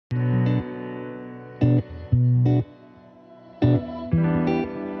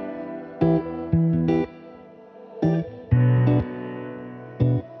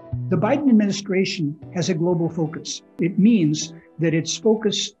Biden administration has a global focus. It means that its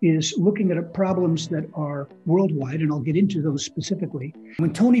focus is looking at problems that are worldwide, and I'll get into those specifically.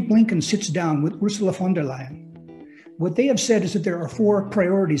 When Tony Blinken sits down with Ursula von der Leyen, what they have said is that there are 4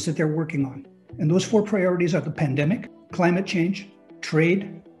 priorities that they're working on. And those 4 priorities are the pandemic, climate change,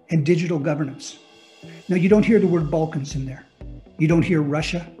 trade, and digital governance. Now, you don't hear the word Balkans in there. You don't hear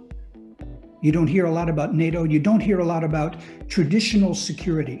Russia. You don't hear a lot about NATO. You don't hear a lot about traditional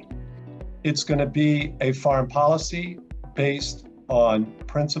security. It's going to be a foreign policy based on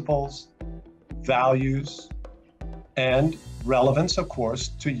principles, values, and relevance, of course,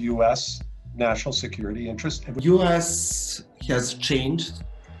 to U.S. national security interests. U.S. has changed,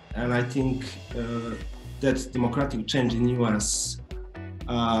 and I think that democratic change in U.S.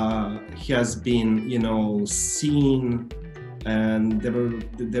 Has been, seen, and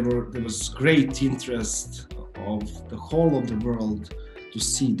there was great interest of the whole of the world to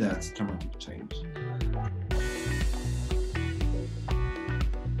see that dramatic change.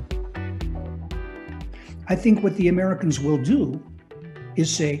 I think what the Americans will do is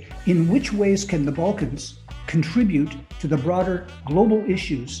say, in which ways can the Balkans contribute to the broader global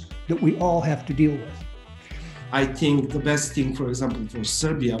issues that we all have to deal with? I think the best thing, for example, for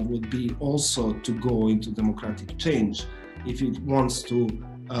Serbia would be also to go into democratic change if it wants to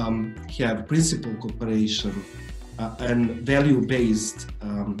have principled cooperation and value-based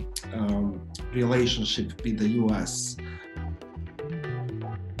relationship with the U.S.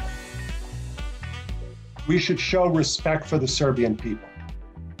 We should show respect for the Serbian people.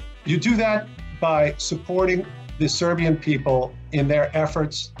 You do that by supporting the Serbian people in their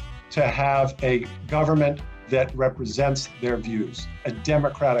efforts to have a government that represents their views, a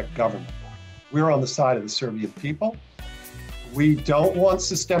democratic government. We're on the side of the Serbian people. We don't want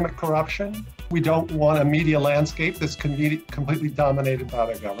systemic corruption. We don't want a media landscape that's completely dominated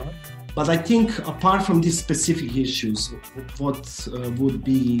by the government. But I think apart from these specific issues, what would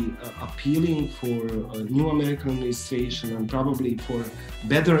be appealing for a new American administration and probably for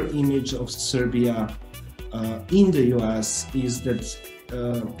better image of Serbia in the US is that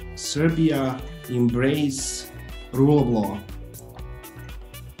Serbia embrace rule of law.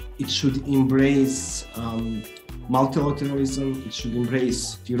 It should embrace multilateralism. It should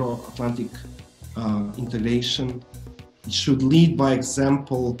embrace Euro-Atlantic integration. It should lead by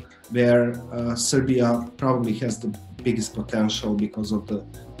example, where Serbia probably has the biggest potential because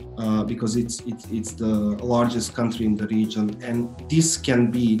it's the largest country in the region, and this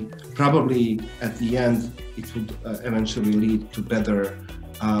can be probably at the end it would eventually lead to better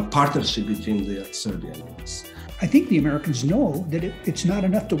partnership between the Serbia and US. I think the Americans know that it's not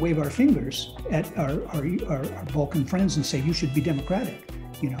enough to wave our fingers at our Balkan friends and say you should be democratic.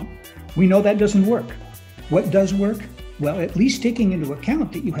 We know that doesn't work. What does work? Well, at least taking into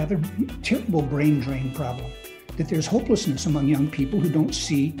account that you have a terrible brain drain problem, that there's hopelessness among young people who don't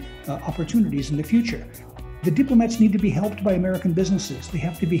see opportunities in the future. The diplomats need to be helped by American businesses. They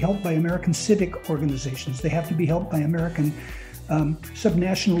have to be helped by American civic organizations. They have to be helped by American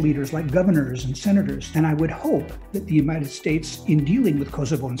subnational leaders like governors and senators. And I would hope that the United States, in dealing with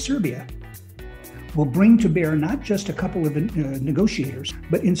Kosovo and Serbia, will bring to bear not just a couple of negotiators,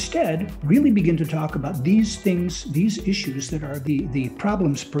 but instead really begin to talk about these things, these issues that are the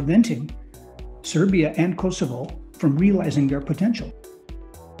problems preventing Serbia and Kosovo from realizing their potential.